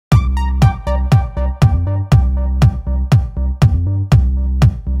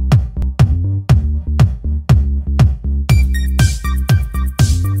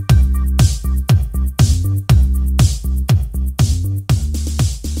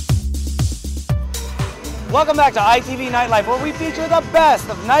Welcome back to ITV Nightlife, where we feature the best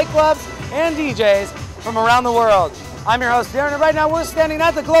of nightclubs and DJs from around the world. I'm your host, Darren, and right now we're standing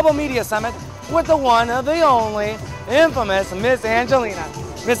at the Global Media Summit with the one, the only, infamous Miss Angelina.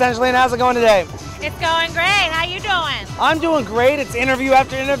 Miss Angelina, how's it going today? It's going great. How you doing? I'm doing great. It's interview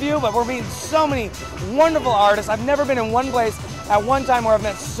after interview, but we're meeting so many wonderful artists. I've never been in one place at one time where I've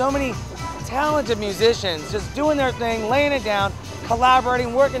met so many talented musicians just doing their thing, laying it down,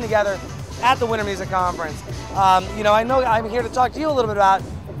 collaborating, working together at the Winter Music Conference. I know I'm here to talk to you a little bit about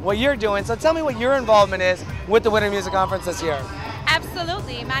what you're doing, so tell me what your involvement is with the Winter Music Conference this year.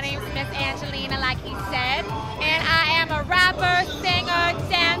 Absolutely. My name is Miss Angelina, like he said, and I am a rapper, singer,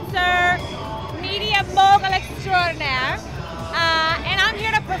 dancer, media mogul extraordinaire, and I'm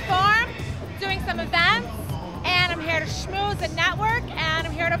here to perform, doing some events, and I'm here to schmooze and network, and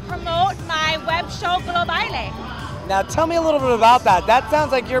I'm here to promote my web show, Glow Baile. Now tell me a little bit about that. That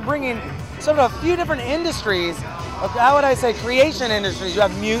sounds like you're bringing sort of a few different industries, how would I say, creation industries. You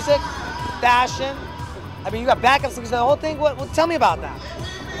have music, fashion, I mean, you got backup singers, the whole thing. Tell me about that.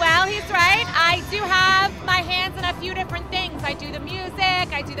 Well, he's right. I do have my hands in a few different things. I do the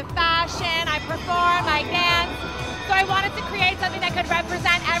music, I do the fashion, I perform, I dance. So I wanted to create something that could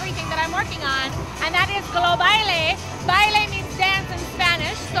represent everything that I'm working on, and that is Glow Baile. Baile means dance in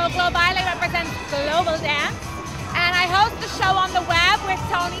Spanish, so Glow Baile represents global dance. And I host the show on the web with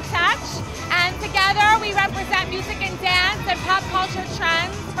Tony Touch, and together we represent music and dance and pop culture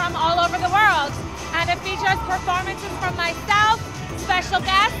trends from all over the world. And it features performances from myself, special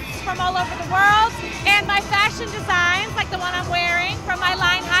guests from all over the world, and my fashion designs, like the one I'm wearing, from my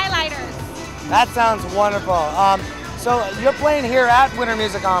line highlighters. That sounds wonderful. So you're playing here at Winter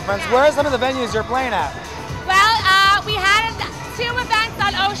Music Conference. Where are some of the venues you're playing at? Well, we had 2 events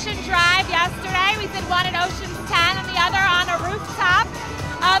on Ocean Drive yesterday. We did one at Ocean's 10 and the other on a rooftop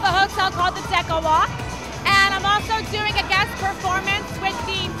of a hotel called the Deco Walk. And I'm also doing a guest performance with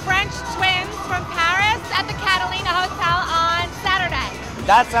the French twins from Paris at the Catalina Hotel on Saturday.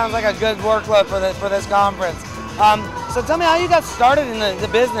 That sounds like a good workload for this conference. So tell me how you got started in the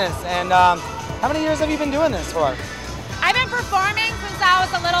business, and how many years have you been doing this for? I've been performing since I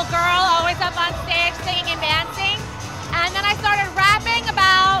was a little girl, always up on stage singing and dancing. And then I started rapping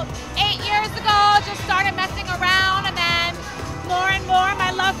about 8 years ago, just started messing around, and then more and more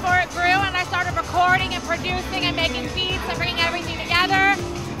my love for it grew, and I started recording and producing and making beats and bringing everything together,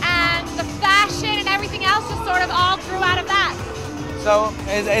 and the fashion and everything else just sort of all grew out of that. So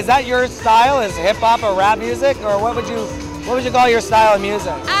is that your style? Is hip hop or rap music, or what would you call your style of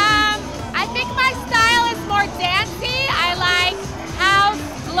music? I think my style is more dancey. I like house,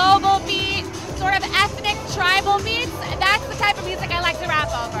 global beat, sort of ethnic tribal beats. That's the type of music I like to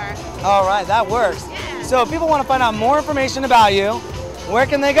rap over. All right, that works. Yeah. So if people want to find out more information about you, where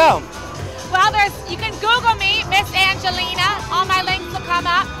can they go? Well, you can Google me, Miss Angelina. All my links will come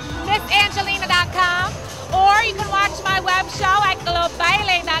up, missangelina.com. Or you can watch my web show at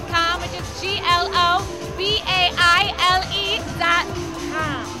glowbaile.com, which is GLOBAILE.com.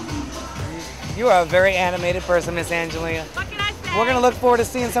 You are a very animated person, Miss Angelina. What can I say? We're going to look forward to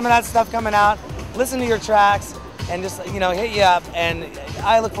seeing some of that stuff coming out, listen to your tracks, and just, hit you up. And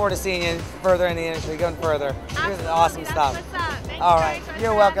I look forward to seeing you further in the industry, going further. Absolutely. Awesome stuff. What's up. Thank All you right. guys.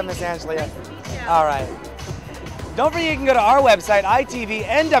 You're welcome, Miss Angelina. Nice to meet you. All right. Don't forget you can go to our website,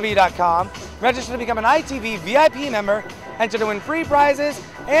 itvnw.com, register to become an ITV VIP member, enter to win free prizes,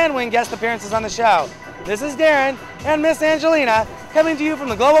 and win guest appearances on the show. This is Darren and Miss Angelina coming to you from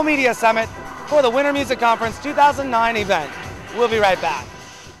the Global Media Summit for the Winter Music Conference 2009 event. We'll be right back.